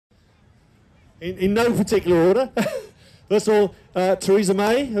in no particular order. First of all, Theresa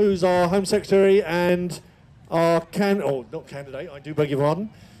May, who's our Home Secretary and our not candidate, I do beg your pardon,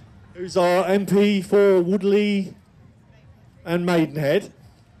 who's our MP for Woodley and Maidenhead.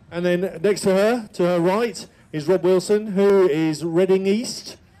 And then next to her right, is Rob Wilson, who is Reading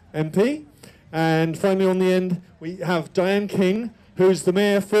East MP. And finally on the end, we have Diane King, who's the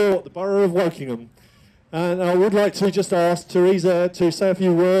Mayor for the Borough of Wokingham. And I would like to just ask Theresa to say a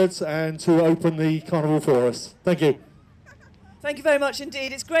few words and to open the carnival for us. Thank you. Thank you very much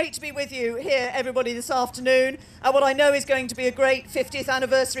indeed. It's great to be with you here, everybody, this afternoon at what I know is going to be a great 50th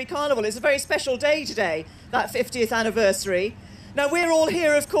anniversary carnival. It's a very special day today, that 50th anniversary. Now, we're all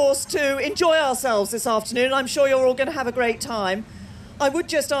here, of course, to enjoy ourselves this afternoon. I'm sure you're all going to have a great time. I would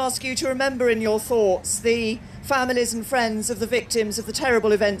just ask you to remember in your thoughts the families and friends of the victims of the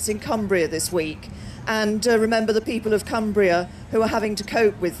terrible events in Cumbria this week, and remember the people of Cumbria who are having to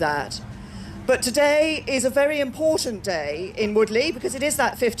cope with that. But today is a very important day in Woodley because it is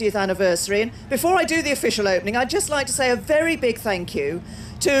that 50th anniversary. And before I do the official opening, I'd just like to say a very big thank you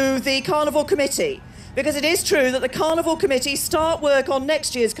to the Carnival Committee, because it is true that the Carnival Committee start work on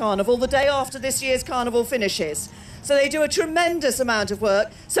next year's Carnival the day after this year's Carnival finishes. So they do a tremendous amount of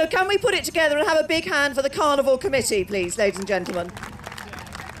work. So can we put it together and have a big hand for the Carnival Committee, please, ladies and gentlemen?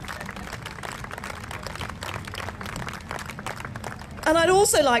 And I'd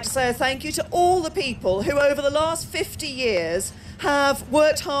also like to say a thank you to all the people who over the last 50 years have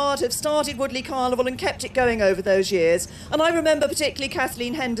worked hard, have started Woodley Carnival and kept it going over those years. And I remember particularly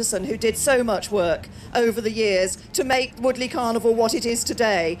Kathleen Henderson, who did so much work over the years to make Woodley Carnival what it is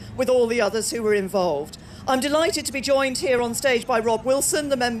today, with all the others who were involved. I'm delighted to be joined here on stage by Rob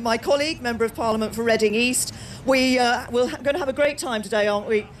Wilson, my colleague, Member of Parliament for Reading East. We're going to have a great time today, aren't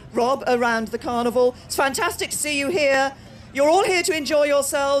we, Rob, around the Carnival. It's fantastic to see you here. You're all here to enjoy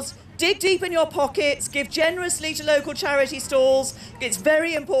yourselves. Dig deep in your pockets, give generously to local charity stalls. It's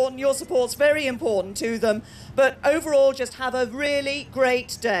very important, your support's very important to them. But overall, just have a really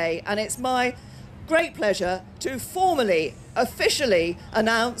great day. And it's my great pleasure to formally, officially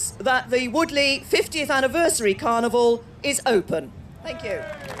announce that the Woodley 50th Anniversary Carnival is open. Thank you.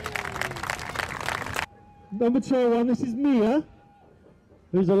 Number 201, this is Mia,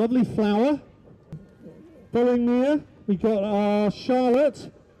 who's a lovely flower. Following Mia, we got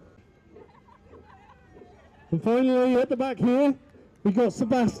Charlotte. And finally, at the back here, we've got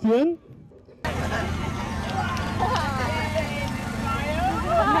Sebastian.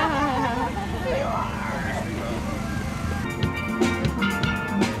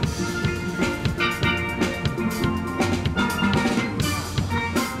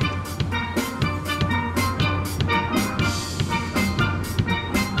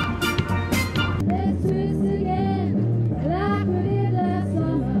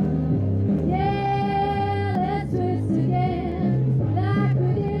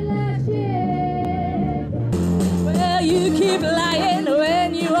 You keep lying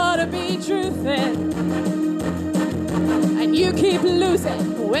when you ought to be truthing, and you keep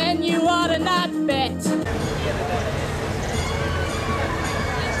losing when you ought to not bet.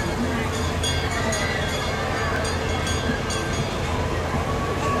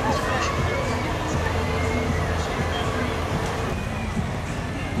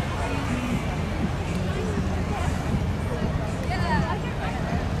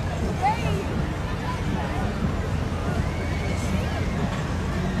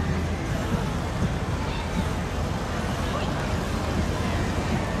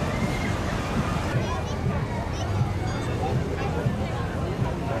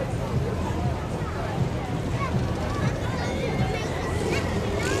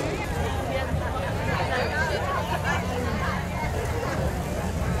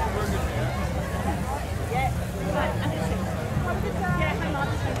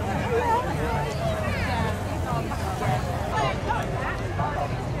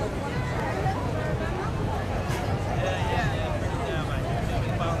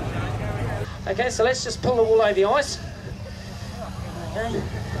 Okay, so let's just pull the wool over the ice. Okay.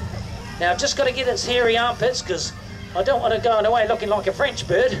 Now I've just got to get its hairy armpits because I don't want to go away looking like a French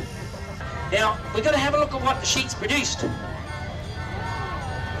bird. Now, we've got to have a look at what the sheet's produced.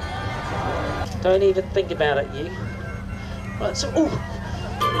 Don't even think about it, you. Right, so, ooh.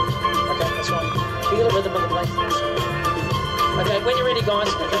 Okay, that's right. Feel the rhythm of the blade. Okay, when you're ready, guys,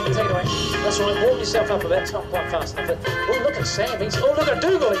 okay, take it away. That's right, warm yourself up a bit. It's not quite fast enough. Oh, look at Sam. Oh, look at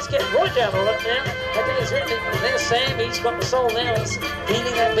Dougal. He's getting right down on it now. Okay, there's Sam. He's got the soul now. He's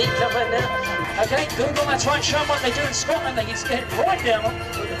feeling that beat coming now. Okay, Dougal, that's right. Show them what they do in Scotland. They just get right down on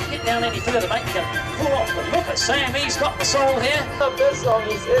it. Get down any further, mate. You can pull off. But look at Sam. He's got the soul here. The best song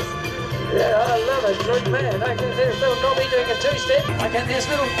is this. Yeah, I love a drink, man. Okay, there's little Nobby doing a two-step. Okay, there's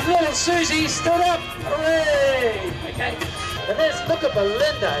little Susie stood up. Hooray! Okay, and there's, look at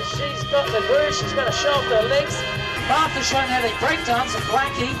Belinda. She's got the groove. She's going to show off her legs. Martha's showing how they break dance and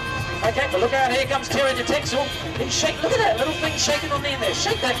Blanky. Okay, but look out, here comes Terry the Texel. He's shaking, look at that little thing shaking on the end there.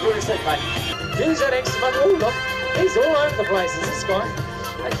 Shake that groove thing, mate. Who's that ex-mug? Oh, look, he's all over the place, is this guy.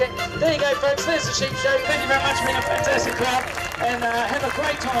 Okay, there you go, folks. There's the sheep show. Thank you very much for being a fantastic crowd. And have a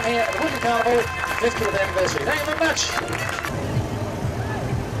great time here at the Woodley Carnival, 50th anniversary. Thank you very much.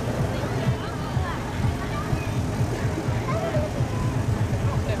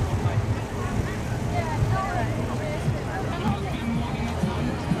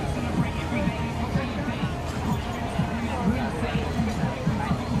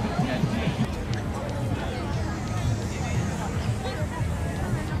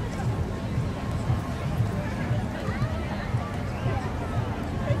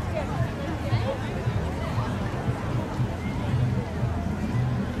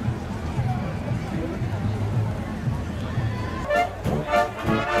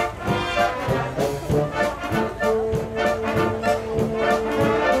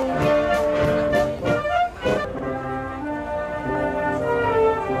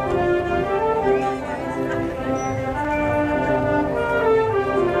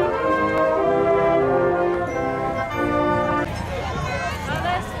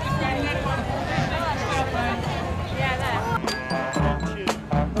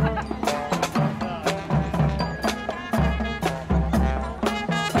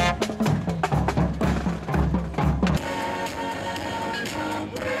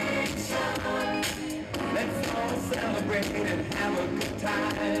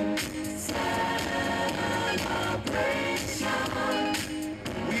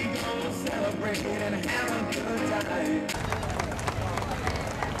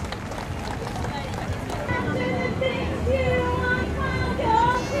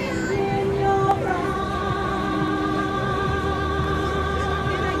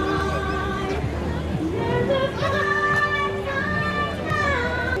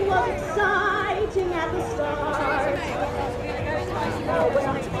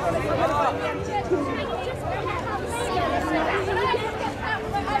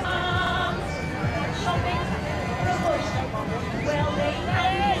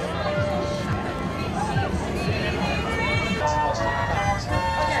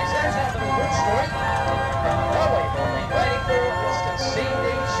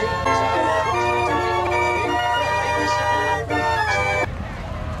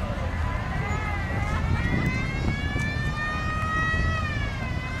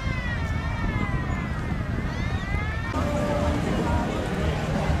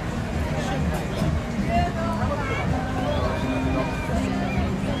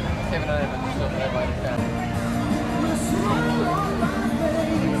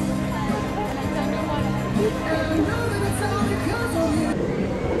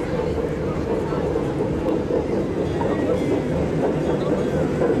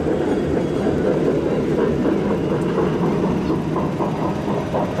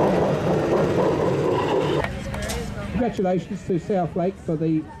 Congratulations to South Lake for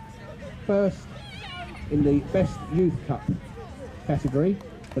the first in the Best Youth Cup category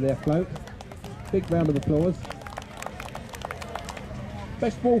for their float. Big round of applause.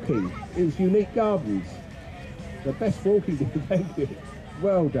 Best walking is Unique Gardens. The best walking, thank you.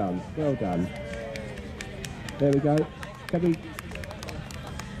 Well done, well done. There we go. Can we...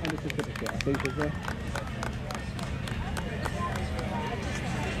 And a certificate, I think, is there?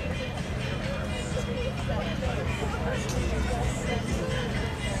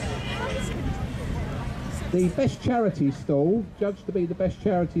 The best charity stall, judged to be the best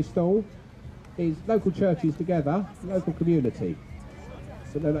charity stall, is Local Churches Together, local community.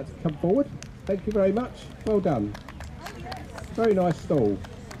 So they'd like to come forward. Thank you very much. Well done. Very nice stall.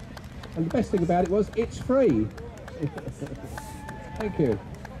 And the best thing about it was, it's free. Thank you.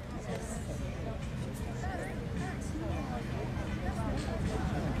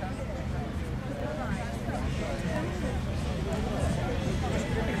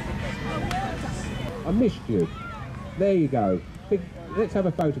 I missed you. There you go. Let's have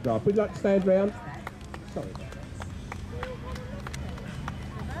a photograph. Would you like to stand round? Sorry.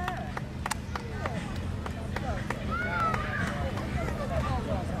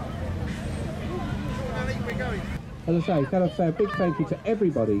 As I say, can I say a big thank you to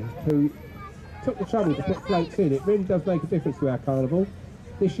everybody who took the trouble to put floats in. It really does make a difference to our carnival.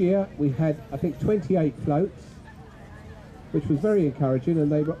 This year we had, I think, 28 floats, which was very encouraging,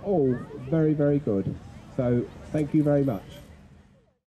 and they were all very, very good. So thank you very much.